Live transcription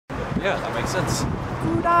Yeah, that makes sense.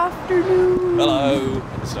 Good afternoon. Hello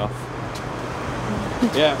and stuff.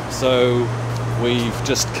 Yeah, so we've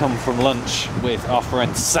just come from lunch with our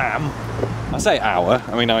friend Sam. I say our,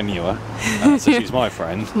 I mean I knew her, so she's my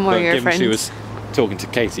friend. More but your given friend. she was talking to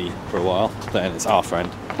Katie for a while, then it's our friend.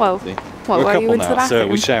 Well, See? what We're a were couple you into now, the bathroom? so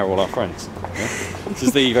we share all our friends. Yeah? This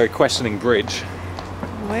is the very questioning bridge.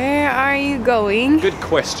 Where are you going? Good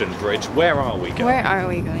question, bridge. Where are we going? Where are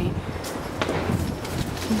we going?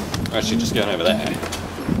 We're actually just going over there.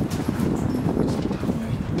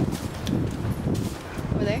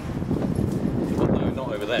 Over there? Well, no,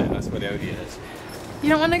 not over there. That's where the Odeon is. You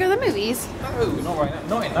don't want to go to the movies? No, not right now.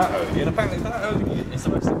 Not in that Odeon. Apparently that Odeon is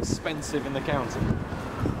the most expensive in the county.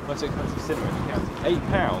 Most expensive cinema in the county.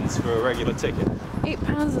 £8 for a regular ticket. £8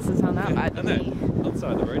 doesn't sound that bad to And me. then,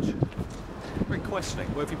 outside the bridge, very questioning.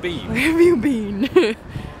 Where have you been? Where have you been?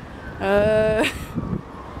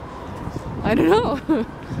 I don't know.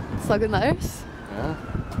 Slugging letters? Yeah.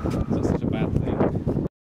 It's not such a bad thing.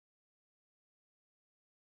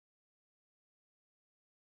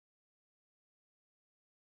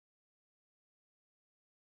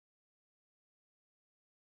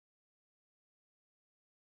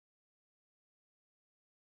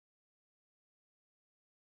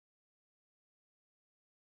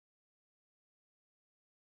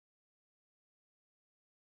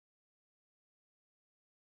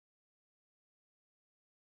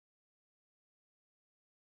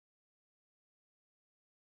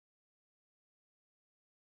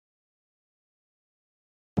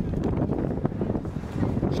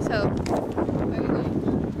 So, where are we going?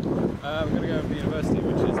 We're going to go to the university,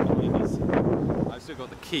 which is behind us. I've still got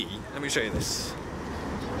the key. Let me show you this.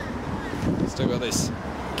 I've still got this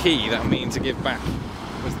key that I mean to give back.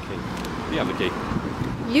 Where's the key? You have the key.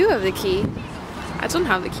 You have the key. I don't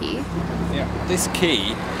have the key. Yeah. This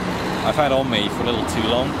key I've had on me for a little too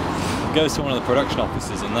long. It goes to one of the production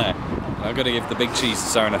offices in there. And I've got to give the big cheese to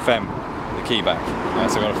Siren FM the key back.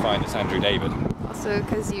 So I've got to find this Andrew David. Also,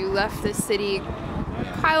 because you left the city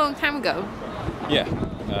quite a long time ago. Yeah.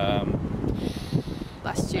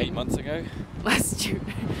 Last June. 8 months ago. Last June.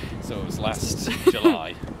 So it was last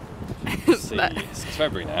July. Let's see, it's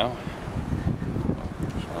February now.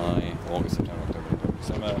 July, August, September, October, November,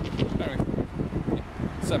 December. Yeah,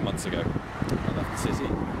 7 months ago I left the city.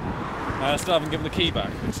 And I still haven't given the key back,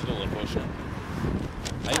 which is a little unfortunate.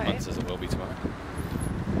 8 Alright. months as it will be tomorrow.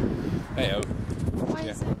 Hey-oh. Why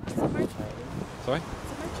Yeah. is it? Is it March? Sorry? Is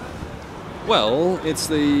it March? Well, it's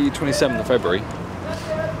the 27th of February.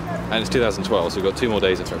 And it's 2012, so we've got 2 more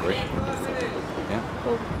days of February. Yeah.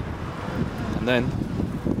 Cool. And then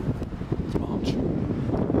it's March,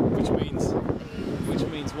 which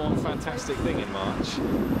means one fantastic thing in March: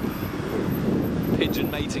 pigeon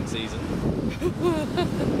mating season.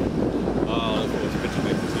 Oh, I look forward to pigeon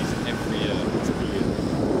mating season every year. It's brilliant.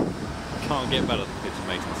 Can't get better than pigeon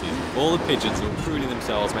mating season. All the pigeons are pruning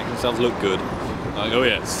themselves, making themselves look good. Like, oh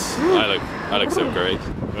yes, I look so great.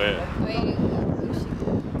 Oh, yeah. Wait, we should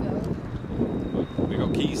go. We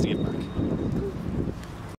got keys to give back.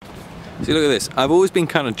 See, look at this. I've always been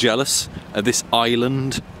kind of jealous of this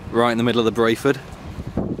island right in the middle of the Brayford.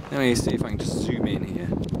 Let me see if I can just zoom in here.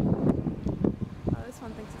 Oh, this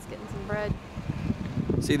one thinks it's getting some bread.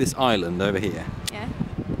 See this island over here? Yeah?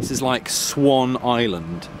 This is like Swan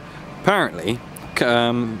Island. Apparently,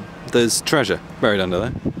 there's treasure buried under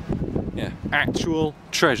there. Yeah, actual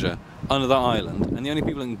treasure under that island, and the only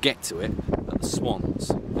people that can get to it are the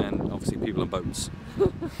swans, and obviously people on boats.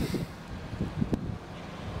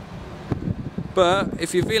 But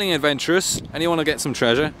if you're feeling adventurous and you want to get some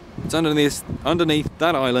treasure, it's underneath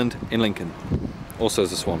that island in Lincoln. Also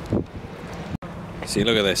as a swan. See,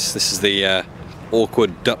 look at this. This is the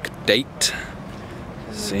awkward duck date.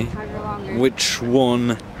 See? Which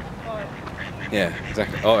one? Yeah,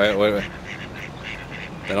 exactly. Oh, wait.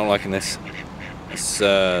 They're not liking this. Let's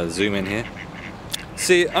zoom in here.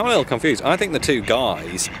 See, I'm a little confused. I think the two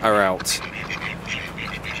guys are out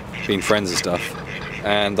being friends and stuff.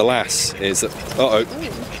 And the lass is... Uh-oh.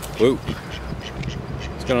 Whoa.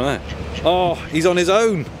 What's going on there? Oh, he's on his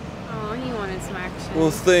own. Oh, he wanted some action. Poor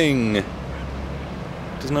thing.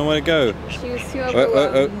 Doesn't know where to go. She was too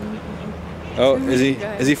overwhelmed. Oh,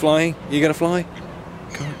 is he flying? Are you going to fly?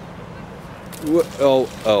 Come on.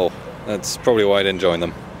 Oh. That's probably why I didn't join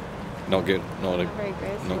them. Not good.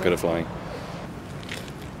 Not good at flying.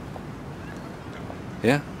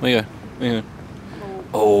 Yeah, there you go.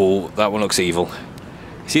 Oh, that one looks evil.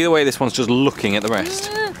 See the way this one's just looking at the rest?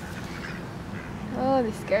 Oh,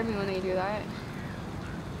 they scare me when they do that.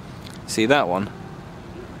 See that one?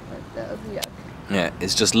 Yeah,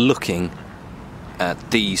 it's just looking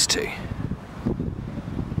at these two.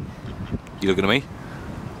 You looking at me?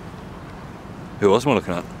 Who else am I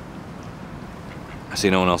looking at? I see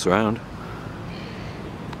no one else around.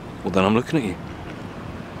 Well, then I'm looking at you.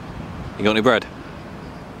 You got any bread?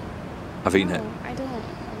 I've eaten it. I don't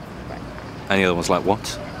have bread. And the other one's like,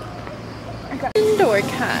 what? I got an indoor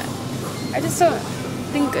cat. I just don't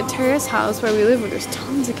think a terrace house where we live, where there's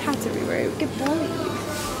tons of cats everywhere, it would get bullied.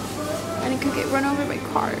 And it could get run over by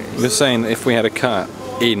cars. You're saying that if we had a cat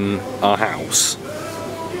in our house,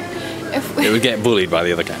 it would get bullied by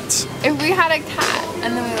the other cats? If we had a cat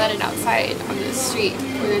and then we let it outside on the street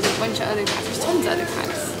where there's a bunch of other cats, there's tons of other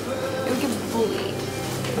cats, it would get bullied.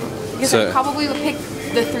 Because I probably would pick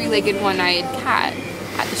the three-legged one-eyed cat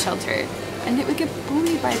at the shelter, and it would get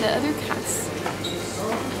bullied by the other cats.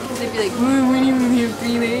 Because they'd be like, why do you have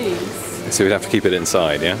 3 legs? So we'd have to keep it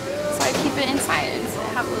inside, yeah? So I'd keep it inside and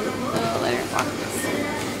have little litter boxes.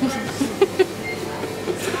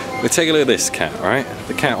 But take a look at this cat, right?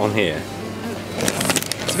 The cat on here.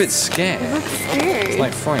 It's a bit scared. It looks scared. It's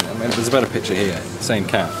like frightened. I mean, there's a better picture here. Same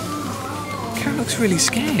cat. The cat looks really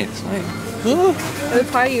scared. It's like, oh. The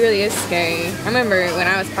potty really is scary. I remember when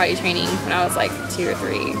I was potty training when I was like 2 or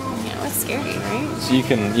 3. You know, it's scary, right? So you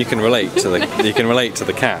can relate to the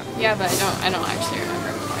cat. Yeah, but I don't actually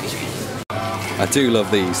remember potty training. I do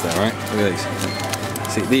love these though, right? Look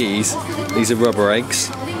at these. See, these are rubber eggs.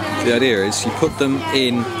 The idea is you put them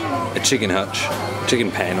in a chicken hutch,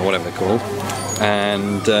 chicken pen or whatever they're called,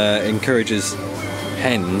 and encourages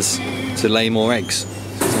hens to lay more eggs.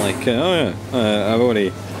 So it's like, oh yeah, I've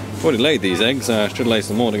already laid these eggs, I should lay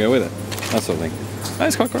some more to go with it. That sort of thing.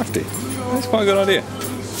 That's quite crafty. That's quite a good idea.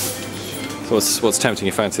 So what's tempting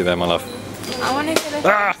your fancy there, my love? I want to get a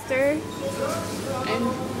hamster and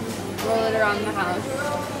roll it around the house.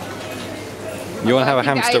 You want to have a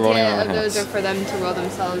hamster rolling around the house? Those are for them to roll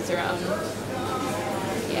themselves around.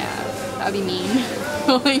 Yeah, that'd be mean.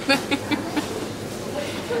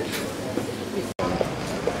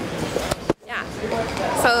 Yeah.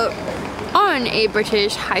 So, on a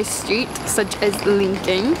British high street such as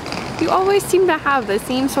Lincoln, you always seem to have the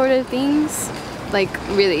same sort of things. Like,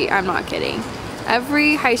 really, I'm not kidding.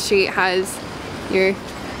 Every high street has your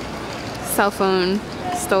cell phone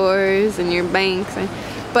stores and your banks,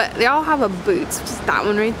 but they all have a Boots, which is that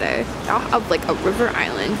one right there. They all have like a River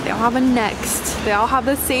Island. They all have a Next. They all have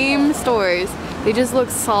the same stores. They just look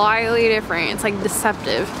slightly different. It's like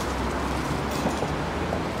deceptive.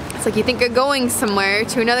 It's like you think you're going somewhere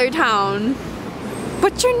to another town,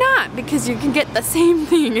 but you're not, because you can get the same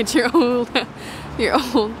thing at your old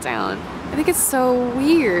town. I think it's so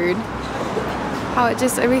weird how it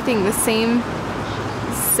just everything the same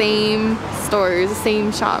stores, the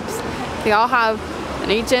same shops. They all have an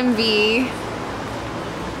HMV.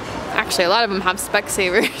 Actually, a lot of them have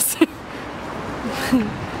Specsavers.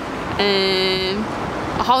 And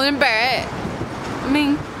a Holland & Barrett. I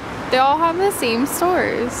mean, they all have the same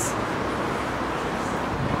stores,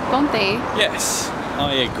 don't they? Yes,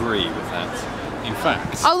 I agree with that. In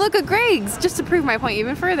fact... Oh, look at Greg's, just to prove my point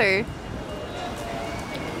even further.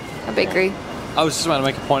 A bakery. I was just about to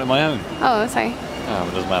make a point of my own. Oh, sorry. Oh,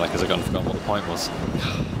 it doesn't matter because I got forgotten what the point was.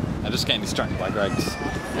 I'm just getting distracted by Greg's.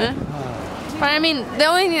 But I mean, the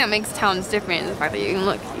only thing that makes towns different is the fact that you can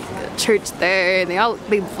look, you can go to church there, they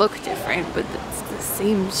look different, but it's the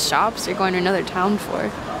same shops you're going to another town for.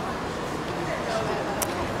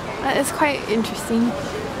 That is quite interesting.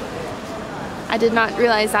 I did not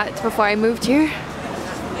realize that before I moved here.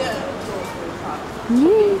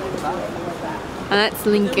 And that's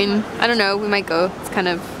Lincoln. I don't know, we might go. It's kind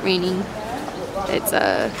of raining. It's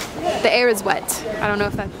the air is wet. I don't know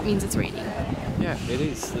if that means it's raining. Yeah, it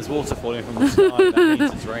is. There's water falling from the sky. That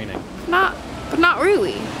means it's raining. But not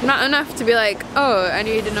really. Not enough to be like, oh, I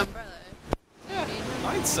need an umbrella. Yeah,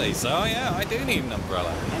 I'd say so. Yeah, I do need an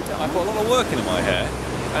umbrella. I put a lot of work into my hair,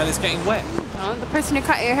 and it's getting wet. Oh, the person who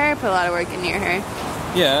cut your hair put a lot of work into your hair.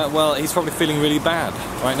 Yeah, well, he's probably feeling really bad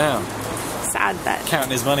right now. Sad that.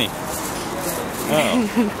 Counting his money.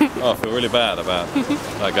 Oh, I feel really bad about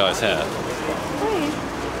that guy's hair.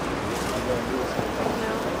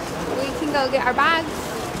 We can go get our bags.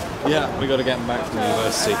 Yeah, we got to get them back from the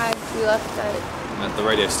university. Our bags we left at the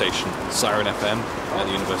radio station, Siren FM, at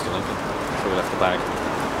the University of Lincoln. So we left the bag.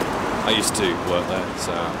 I used to work there,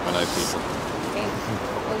 so I know people.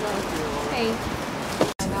 Okay.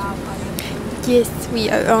 Yes, we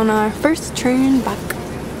are on our first train back.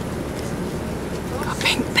 Got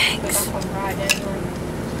pink bags.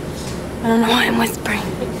 I don't know why I'm whispering.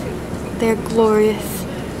 They're glorious.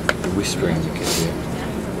 You're whispering, you can hear.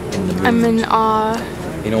 I'm in awe.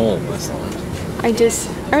 In awe. I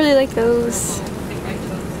really like those.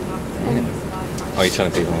 Oh, you're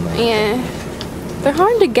telling people on that? Yeah. They're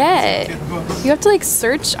hard to get. You have to like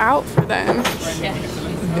search out for them.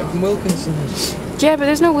 From Wilkinson's. Yeah, but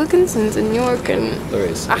there's no Wilkinsons in New York and... There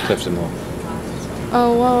is, Clifton Mall.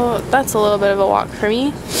 Oh, well, that's a little bit of a walk for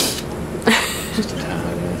me. Just a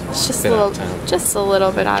town. It's just a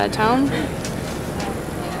little bit out of town.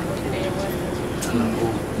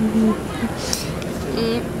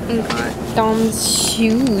 Got Dom's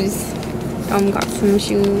shoes. Dom got some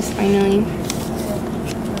shoes finally.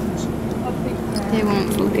 They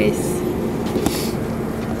won't focus.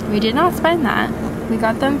 We did not spend that. We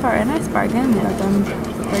got them for a nice bargain. We got them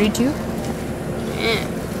 32.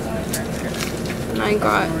 And I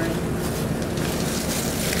got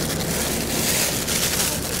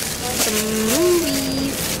some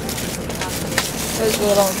movies. There's a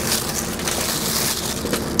little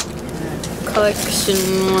collection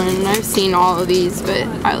one. I've seen all of these, but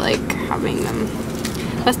I like having them.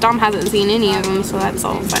 Plus Dom hasn't seen any of them, so that's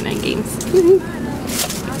all fun and games.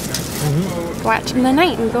 Watch them the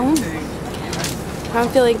night and go home. I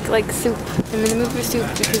don't feel like soup. I'm in the mood for soup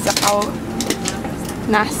because of how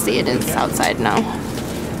nasty it is outside now.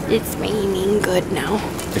 It's raining good now.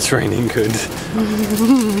 It's raining good. It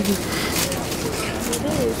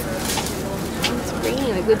is. It's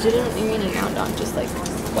raining, like legitimately raining out, not just like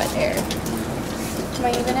wet air. Am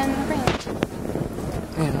I even in the rain?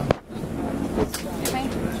 Yeah. Am I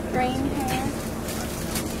rain hair?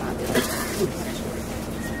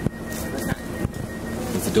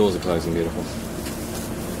 The doors are closing, beautiful.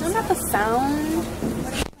 Don't have a sound.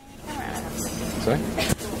 Sorry?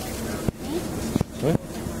 What?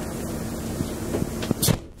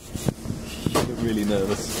 I'm really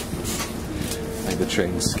nervous. Like the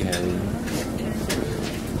train's scary.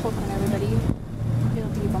 Hold on, everybody.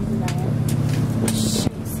 It'll be bumpy ride.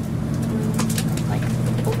 Shoes. Like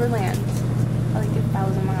over land. At like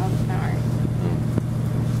 1,000 miles an hour.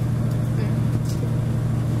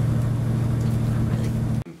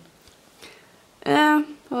 Yeah,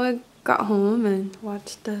 well, I got home and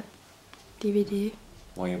watched the DVD.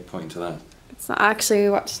 Why are you pointing to that? It's not actually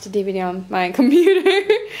watched the DVD on my computer.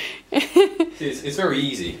 It's very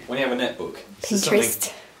easy when you have a netbook.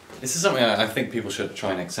 Pinterest. This is something I think people should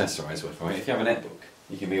try and accessorize with, right? If you have a netbook,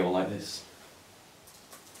 you can be all like this.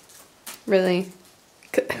 Really?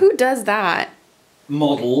 Who does that?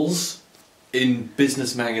 Models in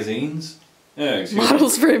business magazines. Yeah,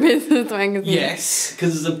 Models for a business magazine. Yes,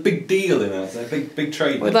 because there's a big deal in it. It's a big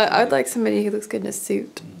trade. I'd like somebody who looks good in a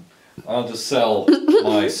suit. I'll just sell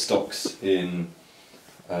my stocks in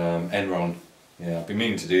Enron. Yeah, I've been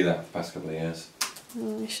meaning to do that for the past couple of years.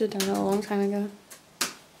 I should have done that a long time ago.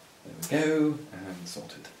 There we go, and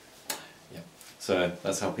sorted. Yep. So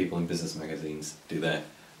that's how people in business magazines do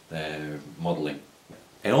their modelling.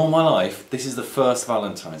 In all my life, this is the first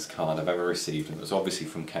Valentine's card I've ever received, and it was obviously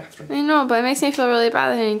from Catherine. I know, but it makes me feel really bad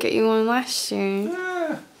that I didn't get you one last year.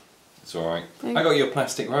 Ah, it's alright. I got you a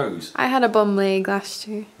plastic rose. I had a bum leg last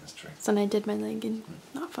year. That's true. So then I did my leg and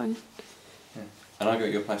not fun. Yeah. And I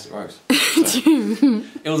got you a plastic rose. So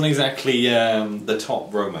it wasn't exactly the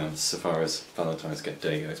top romance so far as Valentine's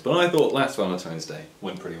Day goes, but I thought last Valentine's Day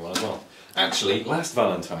went pretty well as well. Actually, last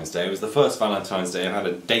Valentine's Day was the first Valentine's Day I've had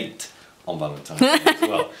a date on Valentine's Day as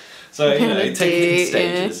well. So, you know, you take it in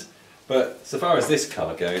stages. But so far as this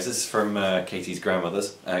card goes, this is from Katie's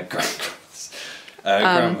grandmother's. I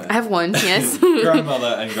have one, yes.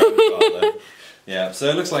 Grandmother and grandfather. Yeah, so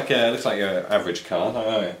it looks like your average card. I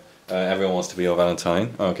know. Everyone wants to be your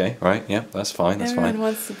Valentine. Okay, right, yeah, that's fine, that's Everyone fine.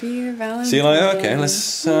 wants to be your Valentine. So you're like, okay, let's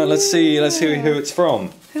see who it's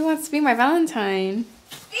from. Who wants to be my Valentine?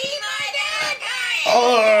 Be my Valentine!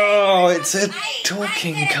 Oh, it's a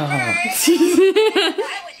talking card. I was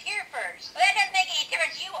here first. Well, that doesn't make any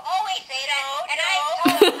difference. You always say that. And I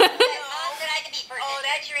told you that I could be first. Oh,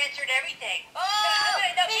 that's your answer to everything. Oh,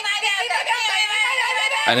 be my Valentine!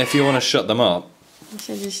 And if you want to shut them up, I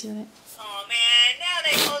should just shut it. Oh, man, now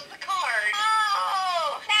they close the card.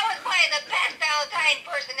 Oh, that was probably the best Valentine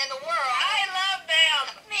person in the world. I love them.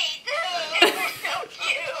 Me too. They're so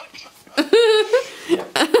cute.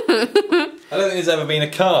 I don't think there's ever been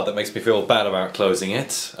a card that makes me feel bad about closing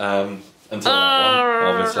it, until that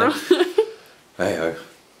one, obviously. Hey-ho.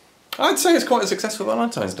 I'd say it's quite a successful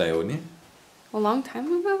Valentine's Day, wouldn't you? A long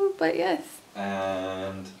time ago, but yes.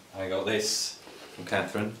 And I got this from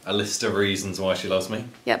Catherine, a list of reasons why she loves me.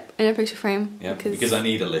 Yep, in a picture frame. Yeah, because I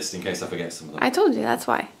need a list in case I forget some of them. I told you, that's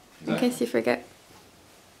why. Exactly. In case you forget.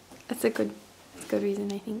 That's a good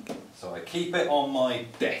reason, I think. So I keep it on my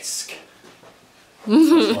desk.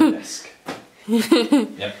 That's my desk.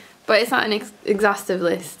 Yep. But it's not an exhaustive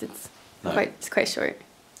list. It's No. quite short.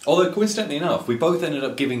 Although coincidentally enough, we both ended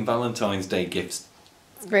up giving Valentine's Day gifts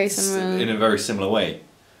It's very similar. in a very similar way.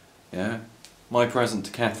 Yeah. My present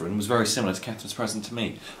to Catherine was very similar to Catherine's present to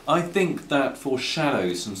me. I think that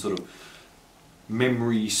foreshadows some sort of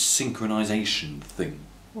memory synchronization thing.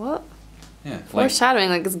 What? Yeah. Foreshadowing,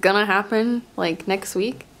 like it's gonna happen like next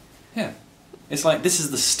week? Yeah. It's like this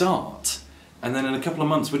is the start, and then in a couple of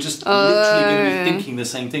months we're just literally going to be thinking the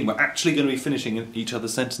same thing. We're actually going to be finishing each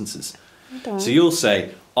other's sentences. So you'll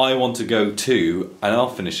say, I want to go to, and I'll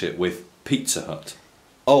finish it with Pizza Hut.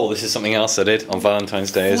 Oh, this is something else I did on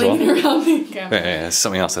Valentine's Day as well. Yeah, it's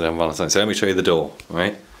something else I did on Valentine's Day. Let me show you the door,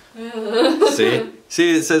 right? See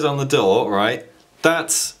it says on the door, right?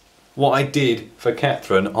 That's what I did for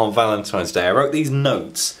Catherine on Valentine's Day. I wrote these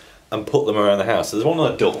notes and put them around the house. So there's one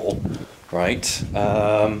on the door, right?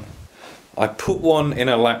 I put one in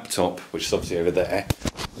a laptop, which is obviously over there.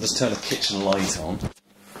 I'll just turn the kitchen light on.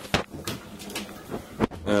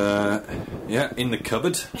 Yeah, in the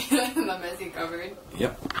cupboard. The messy cupboard.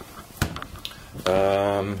 Yep.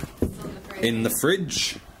 In the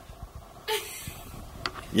fridge.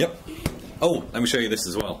 Yep. Oh, let me show you this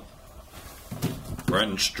as well.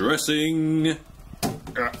 Ranch dressing.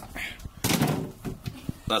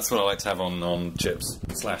 That's what I like to have on chips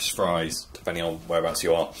 / fries, depending on whereabouts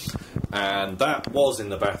you are. And that was in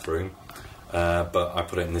the bathroom, but I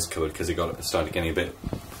put it in this cupboard because it started getting a bit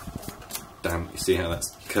damp. You see how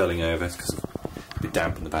that's curling over? It's because it's a bit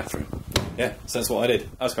damp in the bathroom. Yeah, so that's what I did.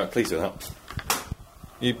 I was quite pleased with that.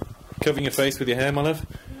 You covering your face with your hair, my love?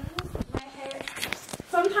 My hair.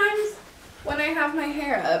 Sometimes when I have my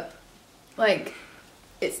hair up, like,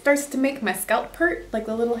 it starts to make my scalp hurt. Like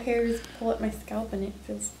the little hairs pull at my scalp and it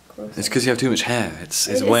feels gross. It's because you have too much hair. It's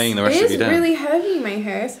weighing the rest of you down. It is really heavy, my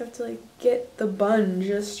hair, so I have to like get the bun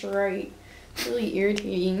just right. It's really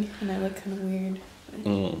irritating and I look kind of weird.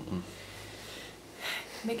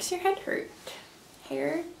 Makes your head hurt.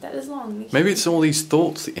 Hair that is long. Maybe it's all these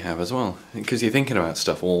thoughts that you have as well, because you're thinking about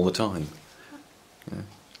stuff all the time. Yeah.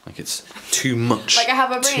 Like it's too much. Like I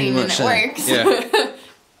have a brain and it works. Yeah.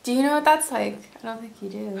 Do you know what that's like? I don't think you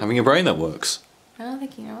do. Having a brain that works? I don't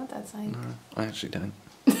think you know what that's like. No, I actually don't.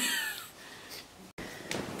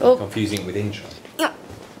 Oh. Confusing it with intro. Yeah.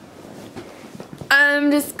 I'm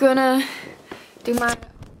just gonna do my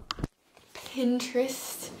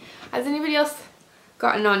Pinterest. Has anybody else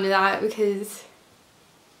gotten onto that? Because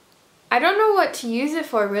I don't know what to use it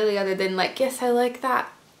for really, other than like, yes, I like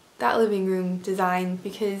that living room design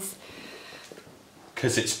because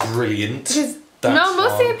it's brilliant. No,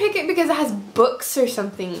 mostly I pick it because it has books or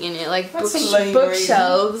something in it, like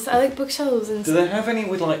bookshelves. I like bookshelves and stuff. Do they have any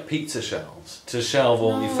with like pizza shelves to shelve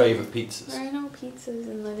all your favourite pizzas? There are no pizzas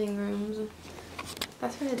in living rooms.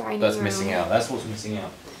 That's for the dining room. That's missing out. That's what's missing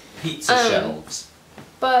out. Pizza shelves.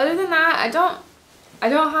 But other than that, I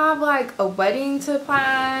don't have like a wedding to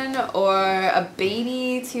plan or a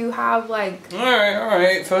baby to have like...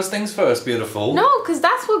 Alright, first things first, beautiful. No, because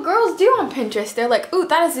that's what girls do on Pinterest. They're like, ooh,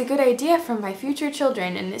 that is a good idea for my future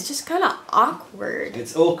children, and it's just kind of awkward.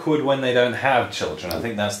 It's awkward when they don't have children. I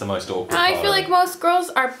think that's the most awkward part. I feel like most girls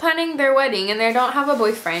are planning their wedding and they don't have a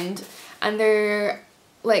boyfriend, and they're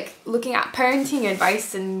like looking at parenting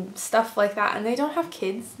advice and stuff like that, and they don't have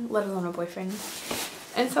kids, let alone a boyfriend.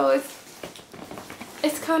 And so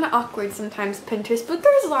it's kind of awkward sometimes, Pinterest, but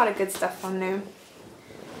there's a lot of good stuff on there.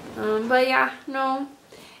 But yeah, no,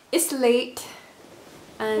 it's late,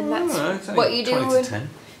 and that's what you do. 20 to 10.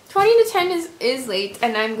 20 to 10 is late,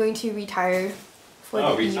 and I'm going to retire for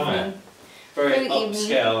the evening. Very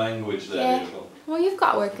upscale language there, beautiful. Well, you've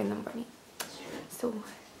got work in the morning. So,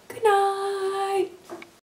 good night.